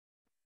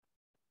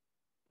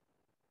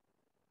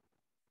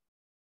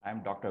I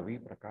am Dr. V.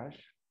 Prakash,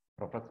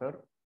 Professor,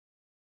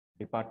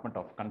 Department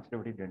of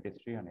Conservative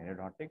Dentistry and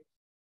Endodontics,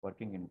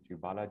 working in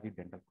Balaji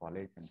Dental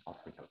College and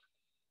Hospital.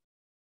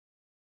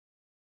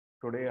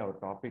 Today our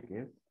topic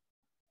is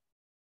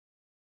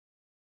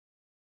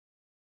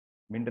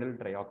mineral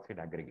trioxide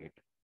aggregate.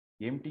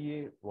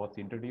 MTA was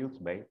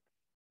introduced by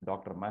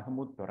Dr.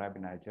 Mahmoud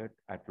Torabinajat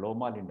at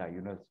Loma Linda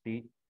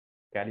University,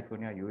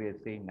 California,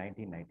 USA in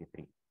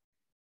 1993.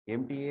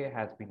 MTA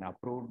has been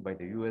approved by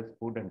the US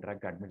Food and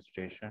Drug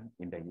Administration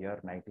in the year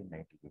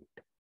 1998.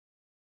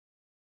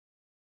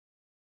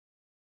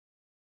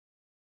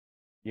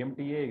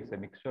 MTA is a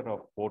mixture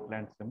of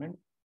Portland cement,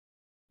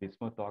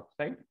 bismuth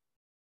oxide,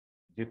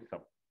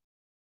 gypsum.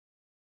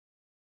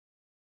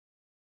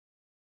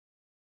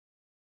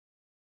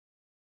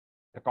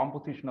 The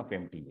composition of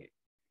MTA.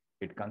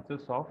 It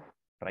consists of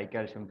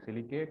tricalcium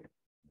silicate,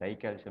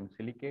 dicalcium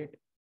silicate,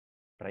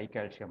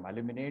 tricalcium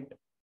aluminate,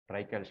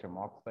 tricalcium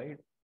oxide,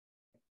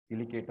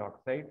 silicate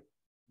oxide,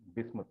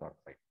 bismuth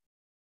oxide.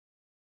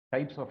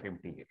 Types of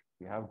MTA.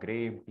 We have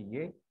gray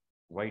MTA,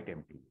 white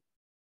MTA.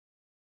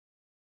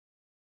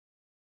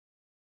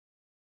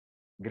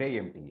 Gray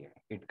MTA.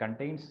 It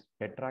contains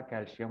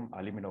tetracalcium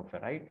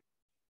aluminoferrite,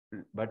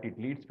 but it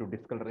leads to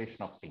discoloration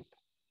of teeth.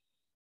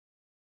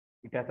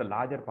 It has a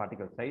larger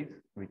particle size,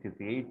 which is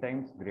 8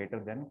 times greater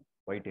than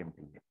white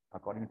MTA,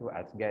 according to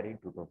Aggregate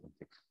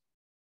 2006.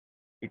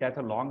 It has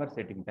a longer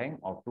setting time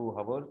of 2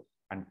 hours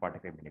and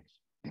 45 minutes.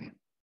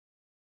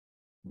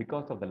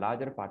 Because of the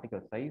larger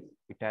particle size,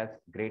 it has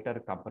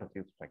greater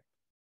compressive strength.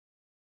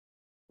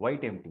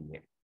 White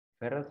MTA.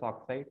 Ferrous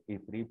oxide is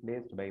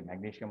replaced by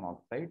magnesium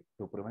oxide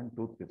to prevent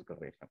tooth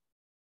discoloration.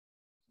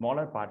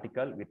 Smaller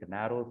particle with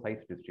narrow size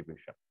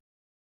distribution.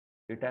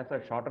 It has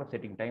a shorter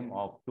setting time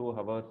of 2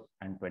 hours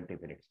and 20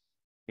 minutes.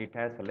 It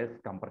has less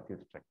compressive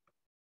strength.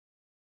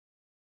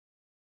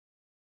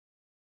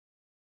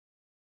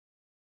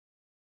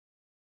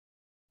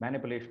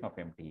 Manipulation of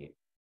MTA.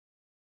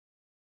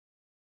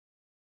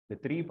 The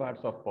 3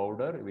 parts of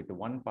powder with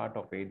 1 part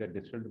of either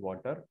distilled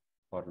water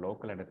or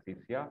local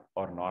anesthesia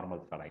or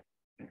normal saline.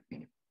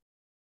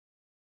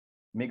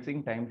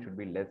 Mixing time should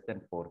be less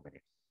than 4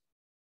 minutes.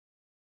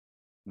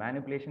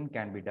 Manipulation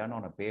can be done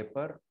on a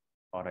paper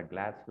or a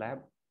glass slab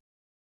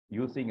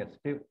using a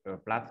stiff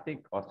plastic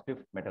or stiff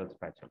metal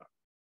spatula.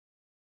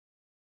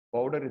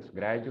 Powder is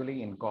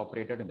gradually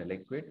incorporated in the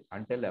liquid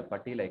until a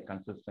putty-like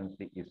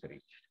consistency is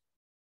reached.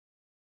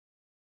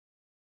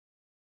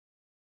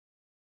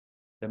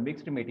 The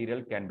mixed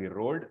material can be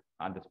rolled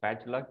and the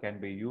spatula can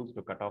be used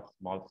to cut off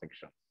small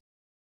sections.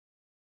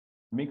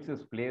 Mix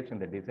is placed in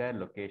the desired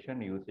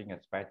location using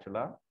a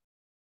spatula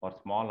or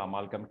small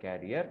amalgam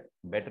carrier.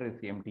 Better is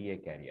the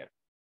MTA carrier.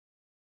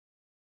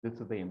 This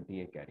is the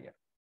MTA carrier.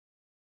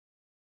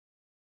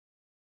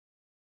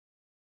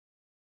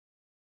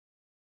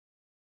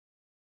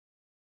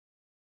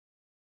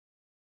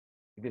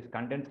 It is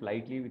condensed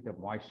lightly with a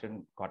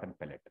moistened cotton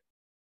pellet.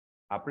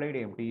 Applied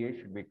MTA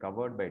should be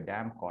covered by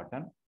damp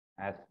cotton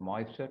as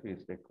moisture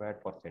is required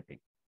for setting.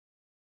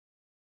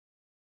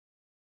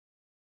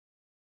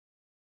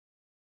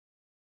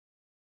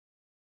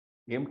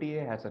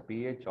 MTA has a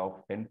pH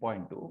of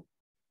 10.2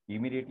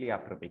 immediately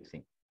after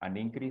mixing and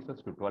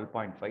increases to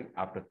 12.5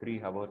 after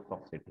 3 hours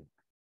of setting,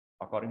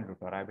 according to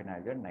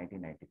Torabinajat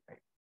 1995.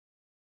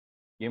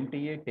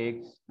 MTA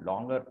takes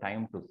longer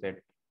time to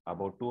set,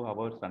 about 2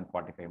 hours and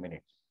 45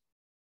 minutes.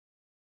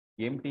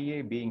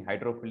 MTA being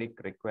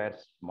hydrophilic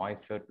requires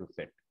moisture to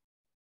set.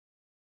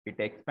 It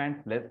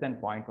expands less than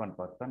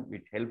 0.1%,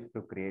 which helps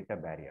to create a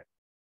barrier.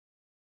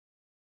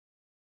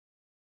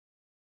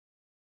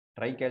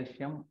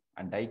 Tricalcium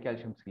and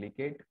dicalcium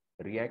silicate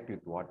react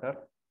with water,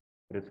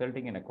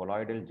 resulting in a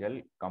colloidal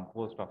gel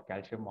composed of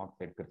calcium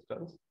oxide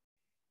crystals,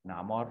 an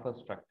amorphous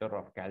structure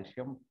of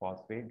calcium,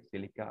 phosphate,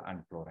 silica,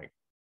 and chloride.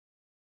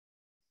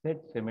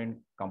 Set cement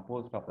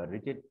composed of a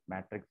rigid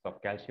matrix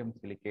of calcium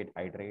silicate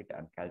hydrate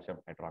and calcium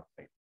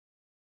hydroxide.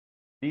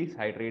 These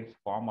hydrates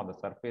form on the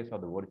surface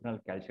of the original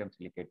calcium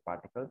silicate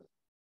particles,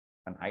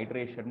 and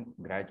hydration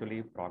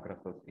gradually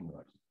progresses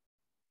inwards.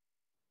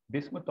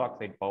 Bismuth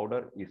oxide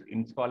powder is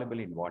insoluble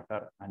in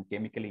water and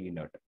chemically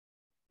inert.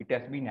 It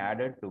has been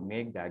added to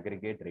make the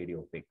aggregate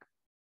radiopaque.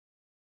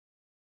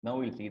 Now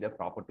we'll see the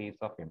properties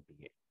of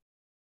MTA.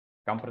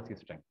 Compressive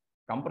strength.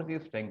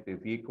 Compressive strength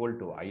is equal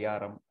to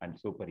IRM and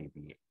super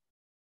EPA.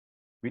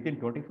 Within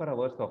 24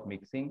 hours of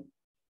mixing,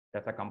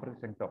 there's a compressive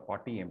strength of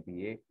 40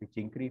 MPa, which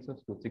increases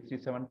to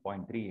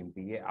 67.3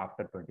 MPa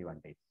after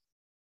 21 days.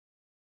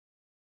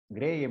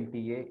 Gray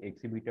MTA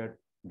exhibited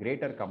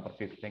greater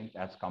compressive strength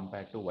as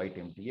compared to white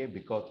MTA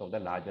because of the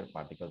larger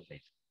particle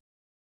size.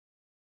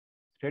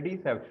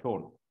 Studies have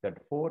shown that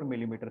 4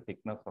 millimeter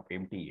thickness of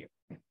MTA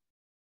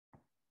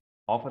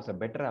offers a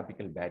better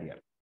apical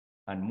barrier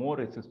and more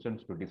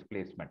resistance to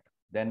displacement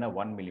than a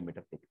 1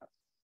 millimeter thickness.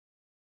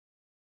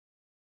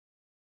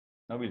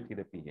 Now we'll see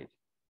the pH.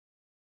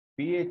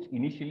 pH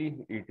initially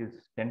it is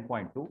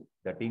 10.2,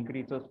 that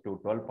increases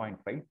to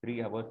 12.5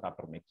 3 hours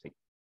after mixing.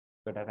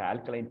 So it has an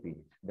alkaline pH.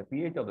 The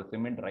pH of the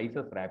cement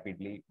rises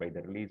rapidly by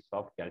the release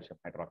of calcium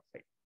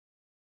hydroxide.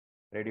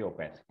 Radio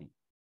opacity.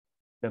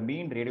 The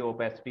mean radio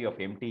opacity of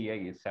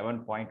MTA is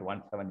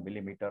 7.17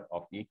 millimeter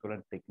of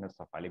equivalent thickness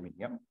of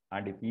aluminum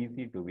and is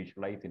easy to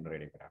visualize in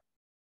radiograph.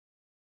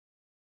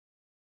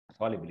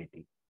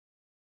 Solubility.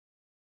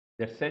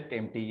 The set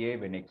MTA,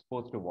 when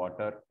exposed to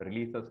water,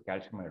 releases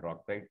calcium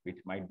hydroxide, which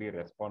might be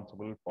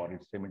responsible for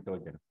its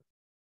cementogenesis.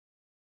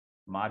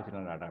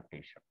 Marginal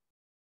adaptation.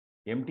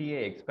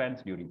 MTA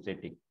expands during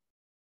setting,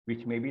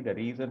 which may be the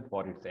reason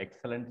for its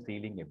excellent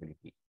sealing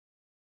ability.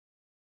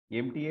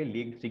 MTA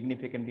leaked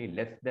significantly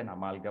less than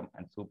amalgam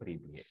and super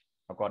EBA,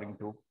 according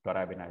to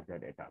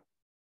Trioxide et al.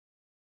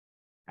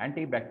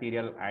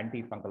 Antibacterial,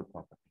 antifungal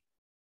property.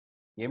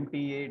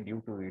 MTA,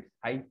 due to its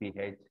high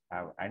pH,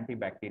 have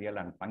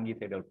antibacterial and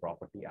fungicidal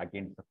property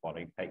against the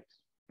following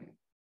types: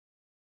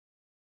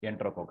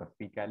 Enterococcus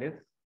fecalis,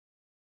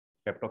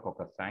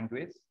 Streptococcus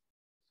sanguis,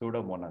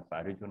 Pseudomonas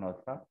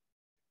aeruginosa,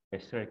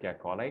 Escherichia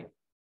coli,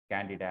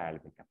 Candida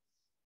albicans.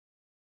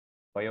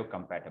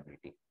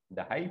 Biocompatibility.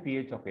 The high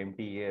pH of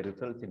MTA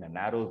results in a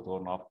narrow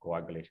zone of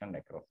coagulation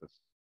necrosis.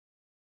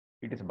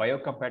 It is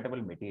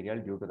biocompatible material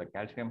due to the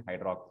calcium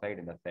hydroxide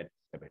in the set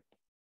cement.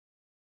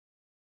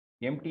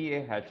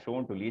 MTA has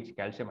shown to leach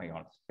calcium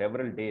ions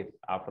several days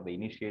after the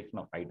initiation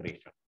of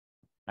hydration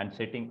and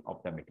setting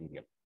of the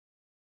material.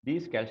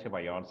 These calcium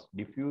ions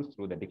diffuse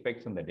through the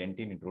defects in the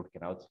dentin in root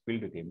canals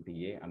filled with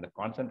MTA, and the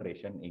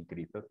concentration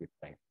increases with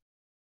time.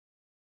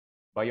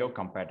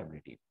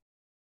 Biocompatibility.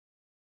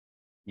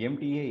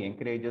 MTA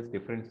encourages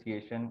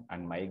differentiation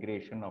and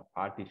migration of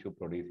hard tissue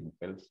producing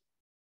cells.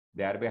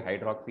 Thereby,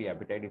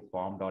 hydroxyapatite is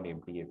formed on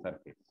MTA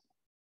surface.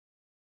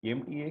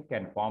 MTA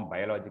can form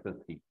biological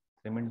seeds,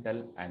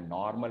 cemental and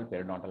normal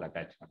periodontal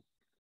attachment,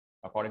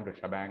 according to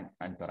Shabang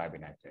and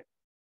Torabinachet.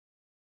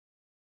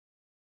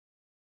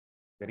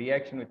 The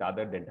reaction with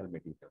other dental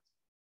materials.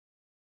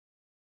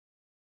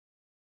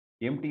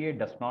 MTA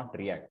does not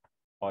react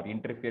or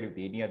interfere with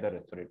any other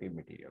restorative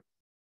materials.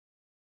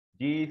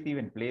 GAC,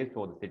 when placed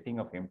over the setting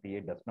of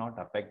MTA, does not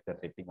affect the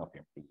setting of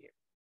MTA.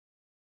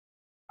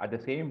 At the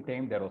same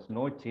time, there was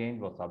no change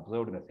was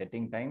observed in the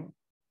setting time,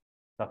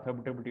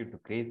 susceptibility to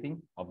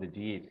creasing of the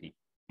GAC,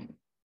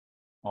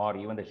 or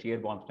even the shear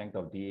bond strength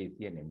of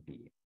GAC and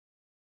MTA.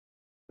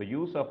 The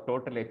use of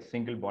total H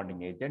single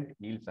bonding agent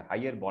yields a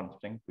higher bond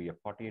strength to a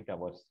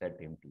 48-hour set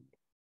MTA.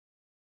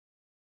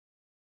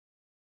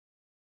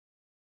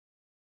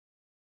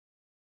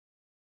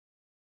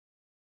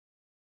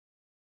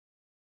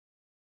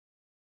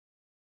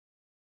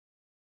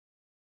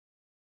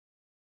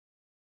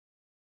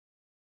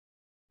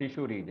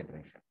 Tissue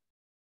regeneration.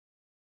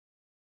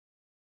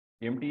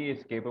 MTA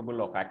is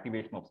capable of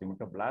activation of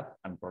cementoblasts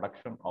and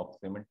production of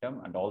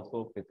cementum, and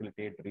also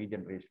facilitate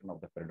regeneration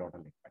of the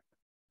periodontal ligament.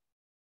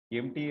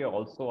 MTA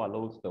also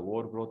allows the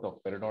overgrowth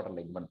of periodontal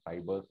ligament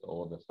fibers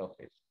over the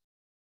surface.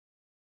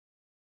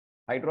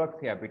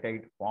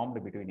 Hydroxyapatite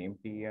formed between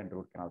MTA and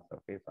root canal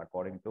surface,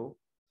 according to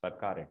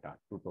Sarkar et al.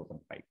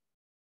 2005.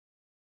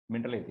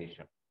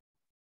 Mineralization.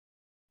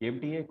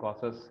 MTA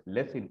causes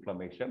less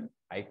inflammation,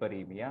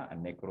 hyperemia,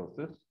 and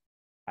necrosis,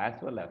 as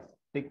well as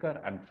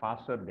thicker and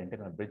faster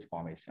dentinal bridge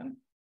formation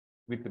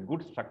with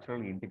good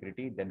structural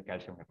integrity than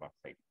calcium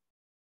hydroxide.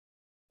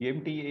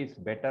 MTA is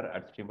better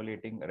at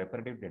stimulating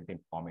reparative dentin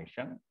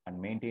formation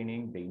and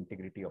maintaining the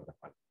integrity of the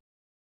pulp.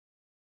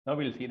 Now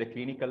we'll see the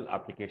clinical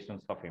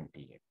applications of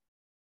MTA.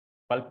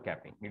 Pulp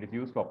capping. It is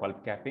used for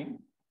pulp capping,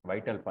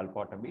 vital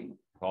pulpotomy,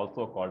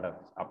 also called as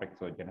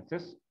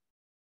apexogenesis,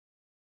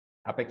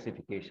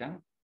 apexification,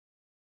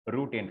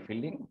 root end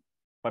filling,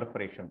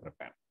 perforation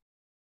repair.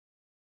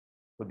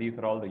 So these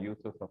are all the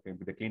uses of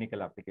the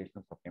clinical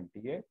applications of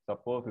MTA.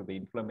 Suppose if the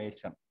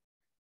inflammation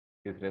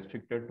is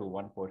restricted to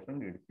one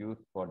portion, it is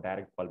used for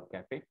direct pulp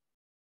capping.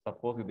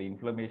 Suppose if the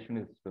inflammation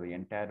is to the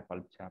entire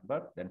pulp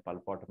chamber, then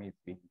pulpotomy is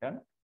being done.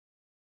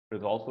 It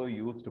is also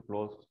used to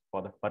close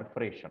for the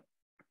perforation.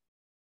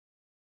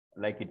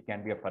 Like it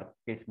can be a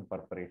purification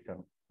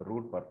perforation,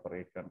 root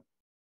perforation.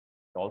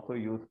 It's also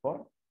used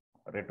for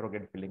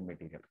retrograde filling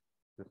material.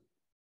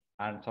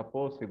 And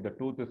suppose if the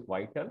tooth is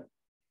vital,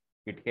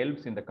 it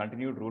helps in the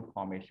continued root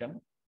formation,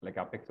 like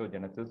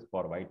apexogenesis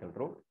for vital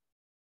root.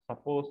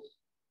 Suppose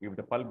if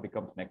the pulp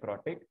becomes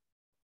necrotic,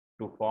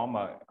 to form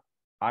a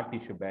hard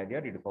tissue barrier,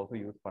 it is also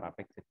used for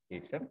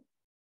apexification.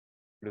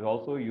 It is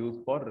also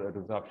used for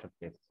resorption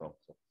cases also.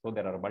 So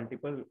there are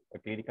multiple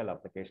clinical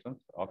applications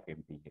of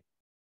MTA.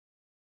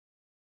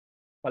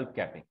 Pulp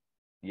capping.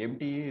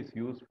 MTA is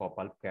used for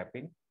pulp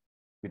capping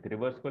with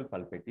reversible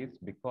pulpettes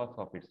because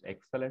of its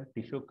excellent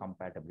tissue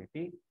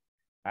compatibility,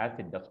 as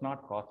it does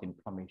not cause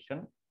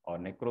inflammation or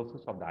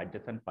necrosis of the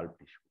adjacent pulp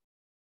tissue.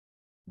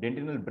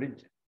 Dentinal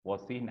bridge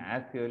was seen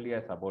as early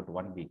as about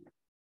 1 week,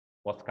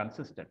 was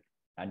consistent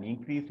and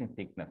increased in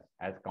thickness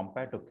as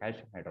compared to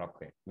calcium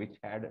hydroxide, which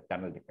had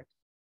tunnel defects.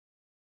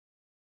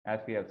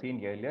 As we have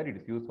seen earlier, it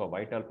is used for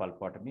vital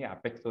pulpotomy,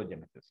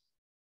 apexogenesis.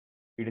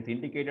 It is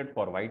indicated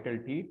for vital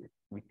teeth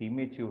with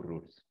immature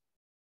roots.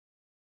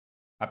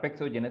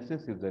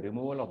 Apexogenesis is the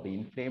removal of the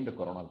inflamed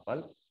coronal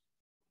pulp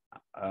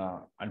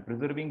and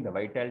preserving the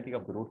vitality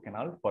of the root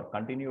canal for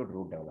continued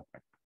root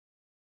development.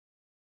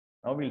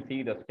 Now we'll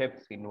see the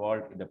steps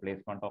involved in the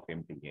placement of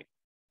MTA.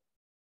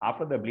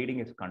 After the bleeding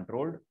is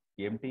controlled,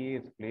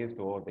 MTA is placed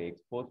over the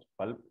exposed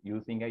pulp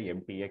using a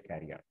MTA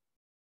carrier.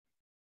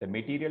 The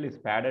material is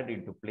padded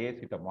into place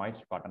with a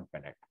moist cotton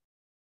pellet.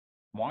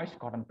 Moist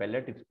cotton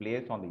pellet is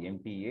placed on the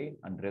MTA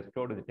and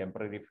restored with the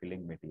temporary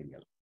filling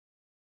material.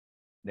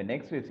 The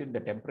next visit, the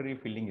temporary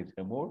filling is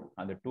removed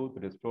and the tooth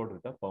restored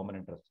with a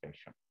permanent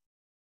restoration.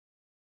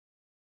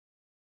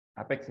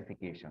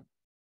 Apexification.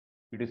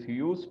 It is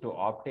used to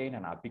obtain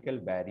an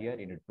apical barrier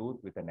in a tooth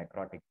with a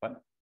necrotic pulp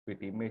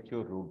with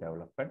immature root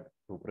development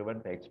to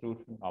prevent the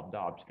extrusion of the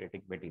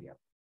obstructing material.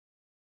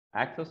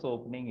 Access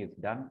opening is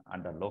done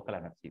under local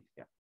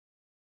anesthesia.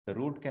 The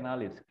root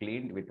canal is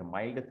cleaned with a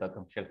mild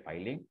circumferential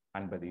filing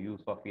and by the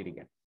use of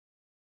irrigants.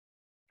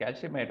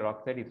 Calcium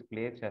hydroxide is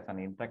placed as an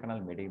intracanal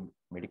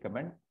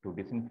medicament to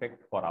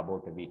disinfect for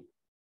about a week.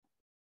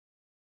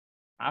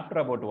 After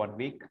about 1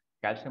 week,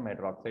 calcium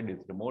hydroxide is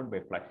removed by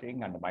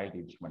flushing and mild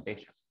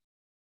instrumentation.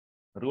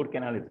 Root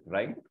canal is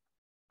dried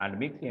and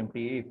mixed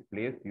MTA is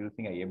placed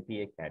using a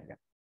MTA carrier.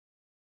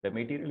 The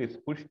material is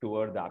pushed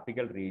toward the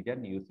apical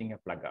region using a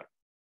plugger.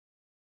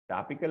 The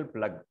apical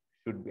plug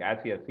should be, as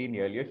we have seen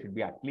earlier, should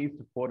be at least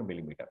 4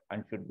 millimeters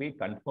and should be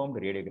confirmed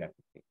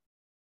radiographically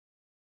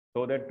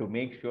so that to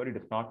make sure it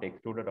is not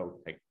extruded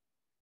outside.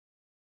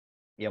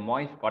 A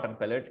moist cotton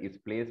pellet is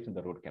placed in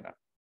the root canal.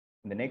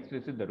 In the next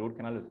visit, the root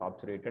canal is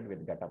obturated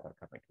with gutta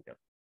perca material.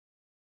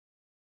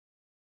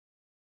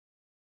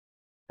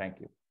 Thank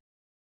you.